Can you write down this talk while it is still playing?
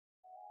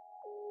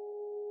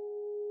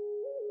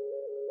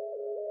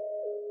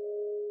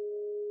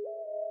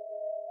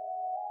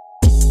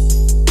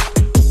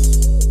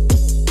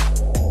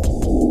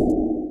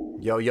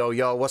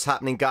Yo, what's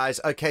happening, guys?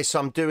 Okay, so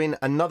I'm doing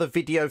another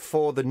video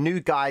for the new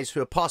guys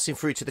who are passing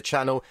through to the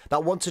channel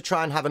that want to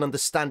try and have an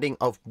understanding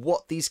of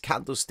what these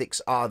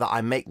candlesticks are that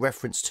I make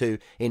reference to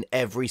in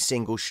every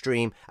single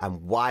stream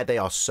and why they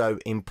are so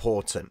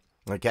important.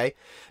 Okay,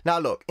 now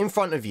look, in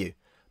front of you,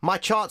 my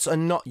charts are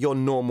not your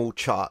normal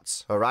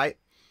charts, all right?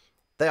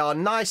 They are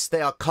nice,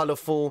 they are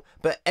colorful,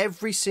 but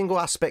every single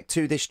aspect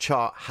to this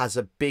chart has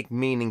a big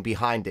meaning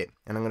behind it.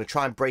 And I'm going to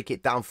try and break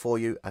it down for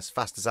you as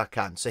fast as I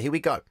can. So here we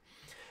go.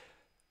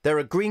 There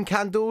are green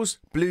candles,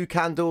 blue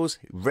candles,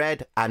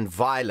 red and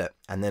violet.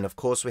 And then, of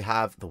course, we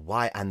have the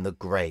white and the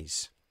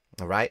grays.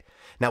 All right.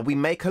 Now, we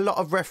make a lot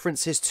of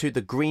references to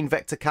the green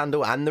vector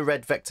candle and the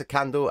red vector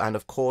candle and,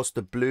 of course,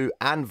 the blue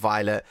and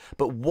violet.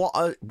 But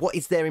what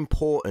is their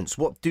importance?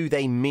 What do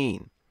they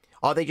mean?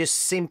 Are they just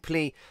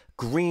simply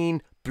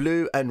green,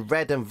 blue and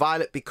red and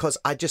violet because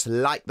I just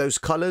like those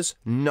colors?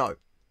 No.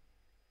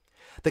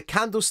 The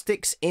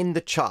candlesticks in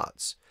the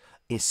charts,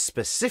 is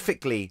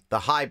specifically the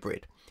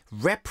hybrid,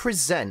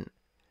 represent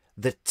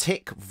the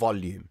tick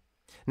volume.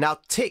 Now,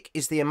 tick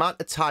is the amount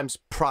of times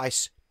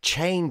price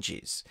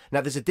changes.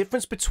 Now, there's a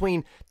difference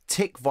between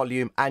tick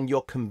volume and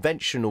your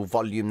conventional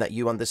volume that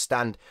you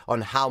understand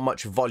on how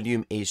much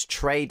volume is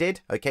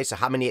traded. Okay, so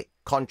how many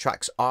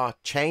contracts are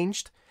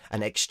changed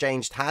and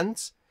exchanged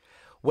hands.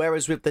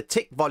 Whereas with the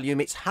tick volume,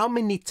 it's how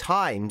many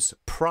times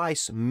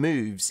price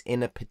moves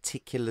in a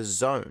particular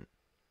zone.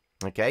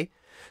 Okay,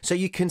 so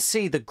you can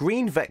see the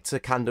green vector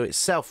candle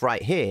itself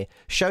right here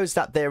shows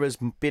that there has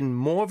been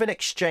more of an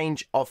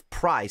exchange of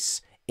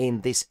price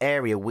in this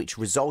area, which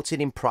resulted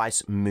in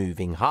price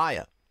moving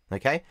higher.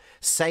 Okay,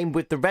 same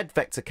with the red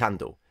vector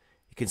candle.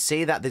 You can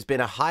see that there's been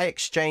a high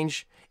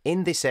exchange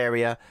in this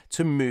area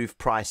to move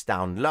price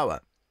down lower.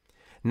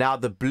 Now,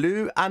 the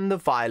blue and the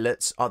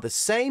violets are the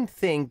same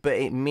thing, but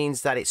it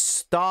means that it's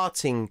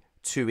starting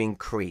to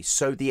increase.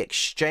 So the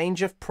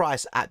exchange of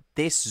price at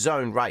this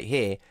zone right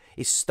here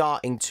is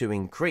starting to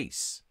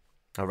increase.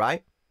 All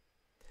right.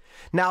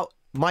 Now,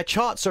 my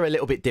charts are a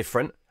little bit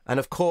different. And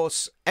of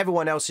course,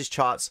 everyone else's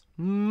charts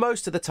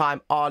most of the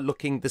time are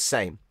looking the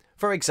same.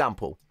 For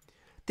example,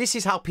 this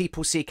is how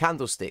people see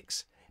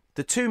candlesticks.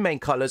 The two main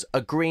colors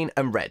are green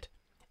and red.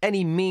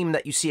 Any meme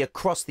that you see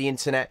across the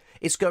internet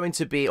is going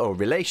to be, or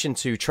relation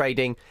to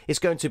trading, is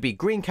going to be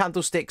green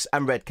candlesticks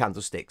and red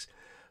candlesticks.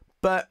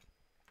 But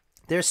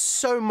there's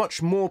so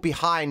much more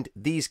behind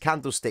these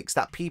candlesticks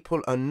that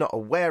people are not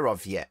aware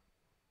of yet.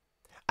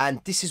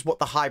 And this is what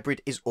the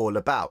hybrid is all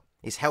about.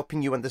 Is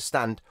helping you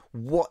understand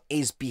what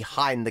is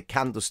behind the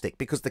candlestick,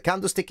 because the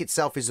candlestick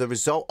itself is a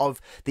result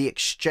of the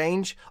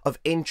exchange of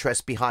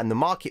interest behind the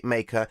market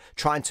maker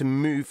trying to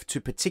move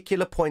to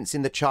particular points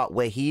in the chart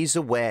where he is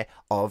aware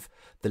of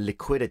the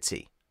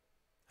liquidity.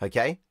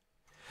 Okay,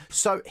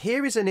 so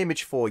here is an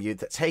image for you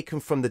that's taken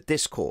from the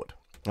Discord.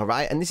 All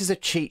right, and this is a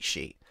cheat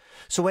sheet.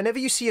 So whenever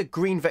you see a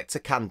green vector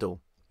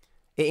candle,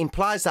 it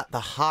implies that the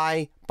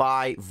high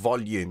buy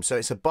volume, so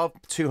it's above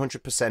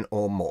 200%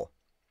 or more.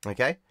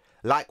 Okay.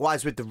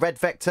 Likewise with the red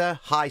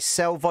vector, high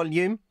sell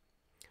volume,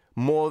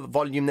 more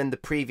volume than the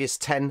previous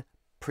 10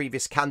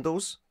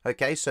 candles.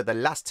 Okay, so the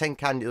last 10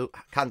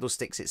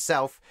 candlesticks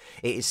itself,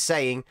 it is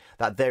saying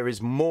that there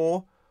is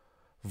more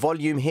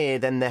volume here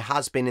than there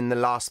has been in the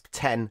last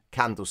 10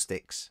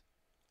 candlesticks.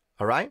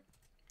 All right.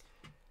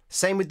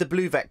 Same with the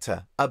blue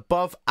vector,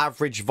 above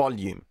average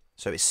volume.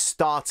 So it's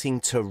starting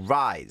to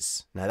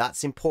rise. Now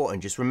that's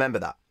important. Just remember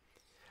that.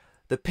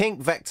 The pink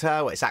vector,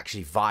 well, it's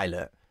actually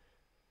violet,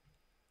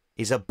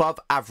 is above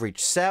average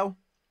sell,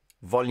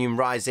 volume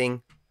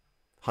rising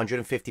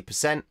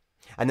 150%.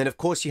 And then, of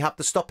course, you have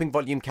the stopping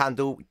volume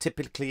candle,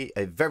 typically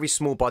a very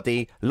small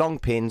body, long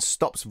pin,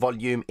 stops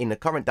volume in the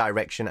current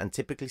direction and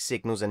typically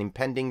signals an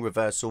impending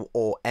reversal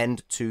or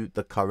end to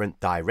the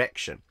current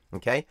direction.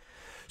 Okay,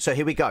 so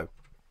here we go.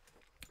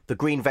 The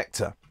green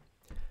vector.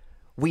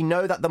 We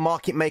know that the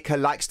market maker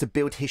likes to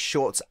build his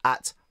shorts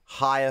at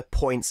higher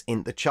points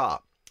in the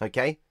chart.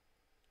 Okay.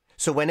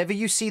 So whenever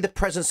you see the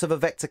presence of a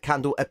vector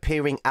candle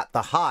appearing at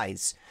the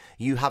highs,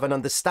 you have an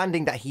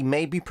understanding that he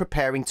may be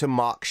preparing to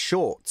mark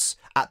shorts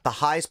at the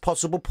highest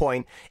possible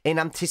point in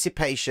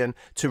anticipation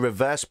to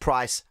reverse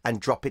price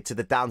and drop it to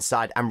the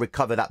downside and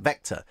recover that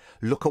vector.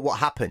 Look at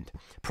what happened.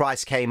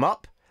 Price came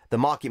up. The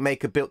market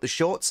maker built the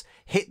shorts,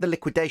 hit the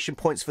liquidation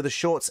points for the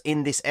shorts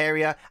in this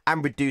area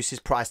and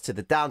reduces price to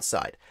the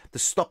downside. The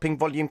stopping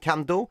volume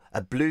candle,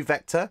 a blue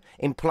vector,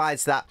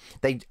 implies that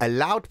they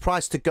allowed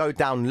price to go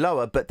down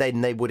lower, but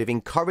then they would have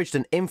encouraged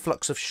an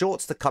influx of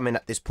shorts to come in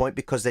at this point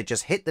because they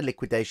just hit the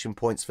liquidation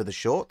points for the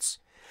shorts.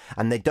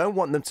 And they don't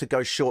want them to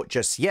go short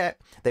just yet.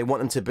 They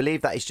want them to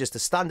believe that it's just a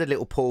standard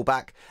little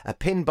pullback, a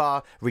pin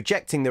bar,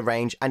 rejecting the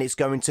range, and it's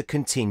going to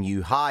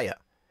continue higher.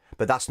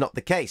 But that's not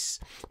the case,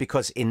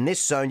 because in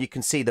this zone, you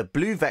can see the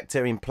blue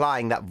vector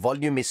implying that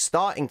volume is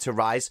starting to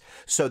rise.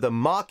 So the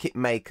market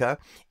maker,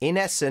 in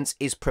essence,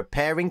 is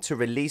preparing to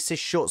release his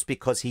shorts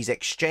because he's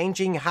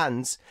exchanging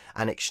hands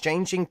and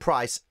exchanging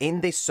price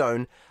in this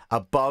zone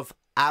above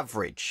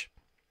average.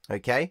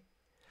 Okay.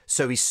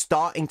 So he's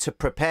starting to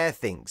prepare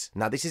things.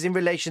 Now, this is in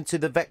relation to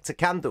the vector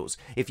candles.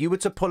 If you were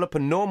to pull up a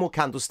normal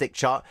candlestick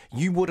chart,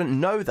 you wouldn't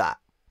know that.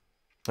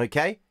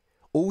 Okay?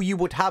 All you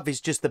would have is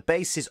just the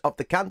basis of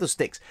the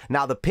candlesticks.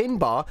 Now, the pin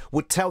bar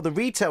would tell the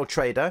retail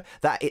trader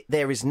that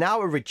there is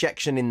now a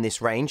rejection in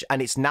this range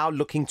and it's now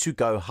looking to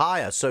go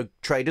higher. So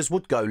traders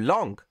would go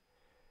long.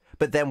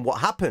 But then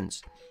what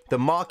happens? The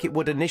market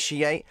would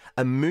initiate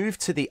a move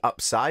to the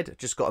upside.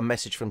 Just got a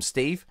message from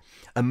Steve.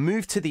 A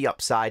move to the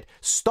upside,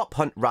 stop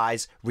hunt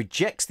rise,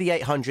 rejects the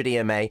 800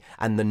 EMA,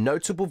 and the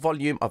notable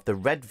volume of the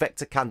red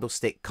vector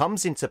candlestick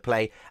comes into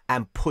play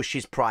and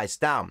pushes price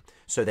down.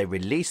 So they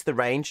release the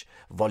range.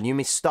 Volume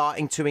is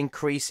starting to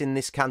increase in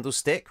this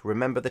candlestick.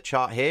 Remember the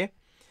chart here.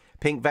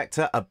 Pink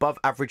vector above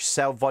average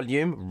sell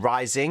volume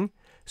rising.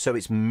 So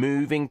it's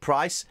moving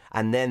price.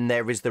 And then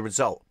there is the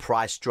result.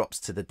 Price drops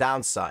to the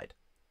downside.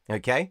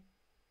 Okay.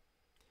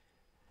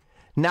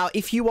 Now,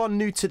 if you are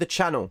new to the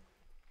channel,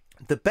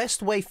 the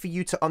best way for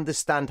you to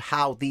understand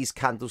how these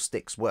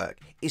candlesticks work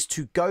is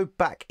to go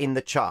back in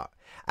the chart.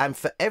 And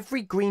for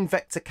every green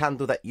vector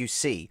candle that you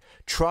see,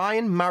 try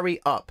and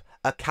marry up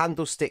a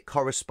candlestick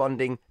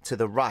corresponding to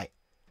the right.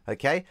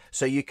 Okay,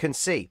 so you can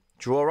see,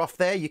 draw off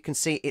there, you can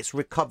see it's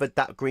recovered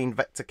that green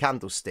vector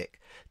candlestick.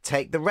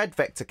 Take the red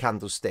vector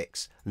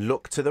candlesticks,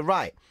 look to the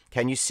right.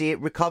 Can you see it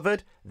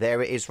recovered?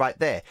 There it is right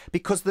there.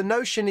 Because the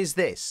notion is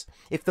this: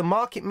 if the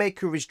market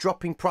maker is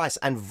dropping price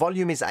and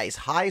volume is at its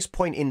highest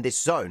point in this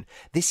zone,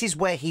 this is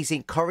where he's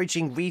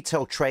encouraging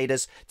retail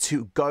traders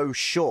to go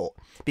short,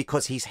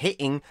 because he's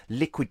hitting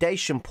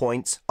liquidation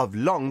points of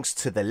longs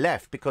to the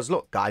left. Because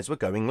look, guys were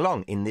going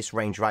long in this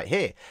range right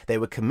here. They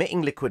were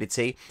committing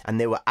liquidity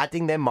and they were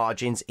adding their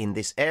margins in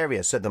this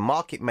area. So the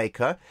market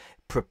maker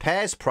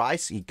prepares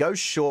price, he goes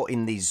short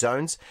in these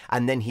zones,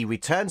 and then he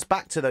returns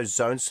back to those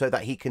zones so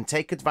that he can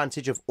take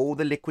advantage of all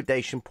the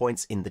liquidation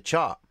points in the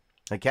chart.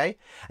 Okay,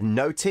 and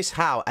notice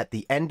how at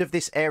the end of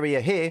this area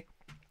here,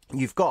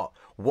 you've got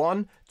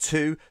 1,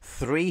 2,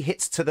 3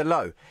 hits to the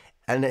low.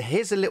 And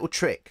here's a little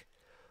trick.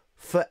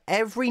 For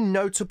every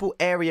notable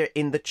area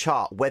in the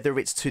chart, whether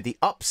it's to the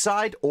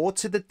upside or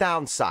to the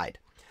downside,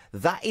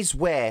 that is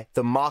where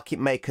the market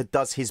maker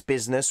does his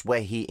business,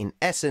 where he, in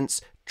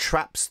essence,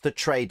 traps the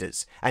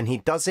traders. And he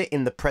does it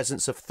in the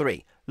presence of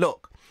 3.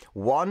 Look,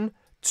 1,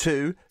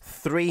 2,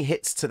 3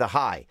 hits to the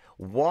high.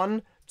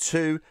 1,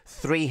 2,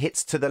 3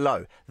 hits to the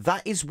low.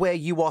 That is where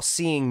you are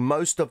seeing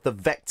most of the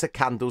vector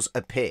candles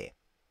appear.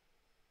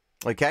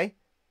 Okay?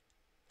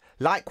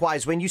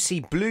 Likewise, when you see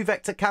blue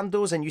vector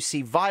candles and you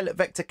see violet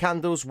vector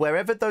candles,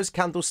 wherever those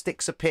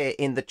candlesticks appear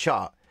in the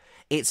chart,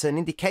 it's an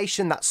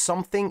indication that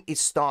something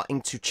is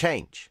starting to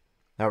change.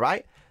 All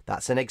right?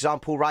 That's an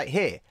example right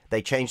here.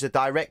 They changed the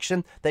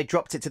direction, they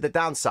dropped it to the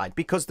downside,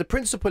 because the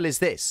principle is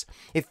this: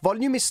 if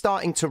volume is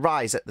starting to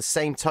rise at the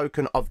same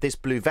token of this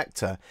blue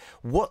vector,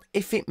 what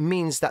if it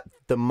means that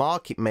the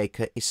market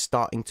maker is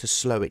starting to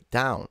slow it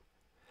down?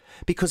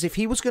 Because if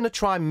he was going to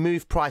try and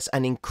move price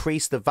and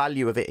increase the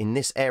value of it in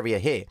this area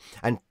here,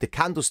 and the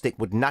candlestick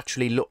would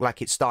naturally look like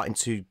it's starting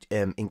to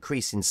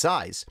increase in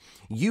size,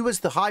 you as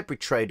the hybrid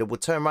trader would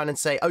turn around and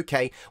say,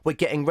 okay, we're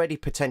getting ready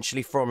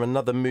potentially for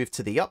another move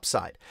to the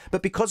upside.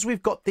 But because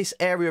we've got this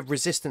area of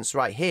resistance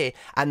right here,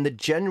 and the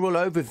general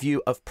overview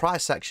of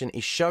price action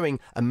is showing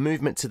a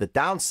movement to the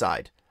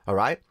downside, all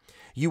right,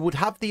 you would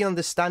have the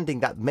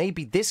understanding that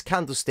maybe this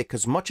candlestick,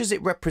 as much as it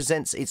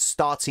represents it's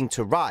starting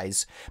to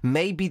rise,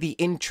 maybe the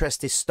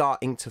interest is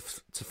starting to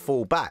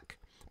fall back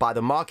by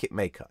the market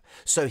maker.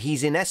 So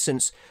he's in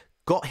essence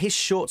got his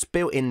shorts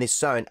built in this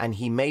zone, and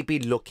he may be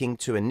looking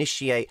to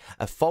initiate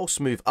a false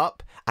move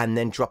up and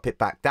then drop it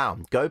back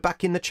down. Go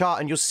back in the chart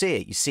and you'll see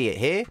it. You see it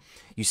here.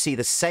 You see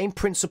the same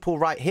principle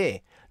right here.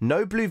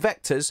 No blue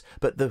vectors,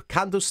 but the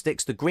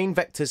candlesticks, the green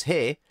vectors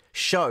here,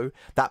 show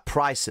that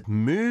price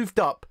moved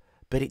up,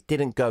 but it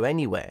didn't go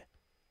anywhere.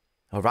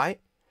 All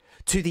right?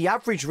 To the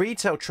average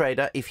retail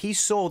trader, if he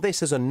saw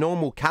this as a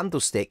normal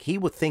candlestick, he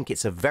would think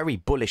it's a very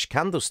bullish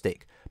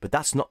candlestick, but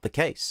that's not the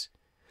case.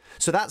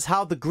 So that's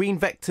how the green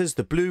vectors,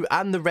 the blue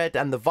and the red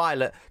and the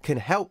violet, can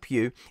help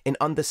you in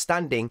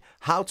understanding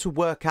how to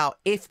work out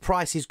if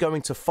price is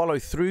going to follow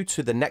through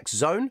to the next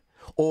zone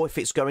or if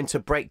it's going to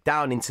break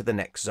down into the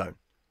next zone.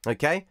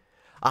 Okay?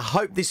 I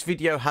hope this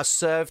video has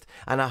served,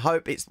 and I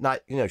hope it's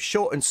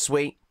short and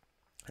sweet.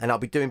 And I'll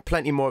be doing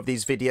plenty more of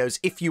these videos.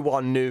 If you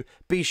are new,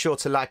 be sure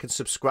to like and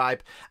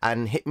subscribe,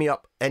 and hit me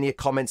up any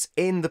comments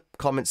in the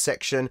comment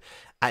section.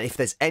 And if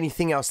there's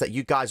anything else that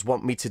you guys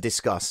want me to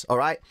discuss, all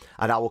right?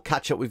 And I will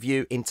catch up with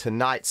you in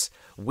tonight's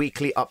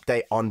weekly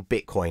update on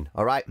Bitcoin,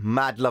 all right?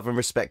 Mad love and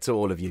respect to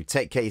all of you.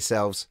 Take care of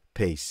yourselves.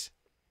 Peace.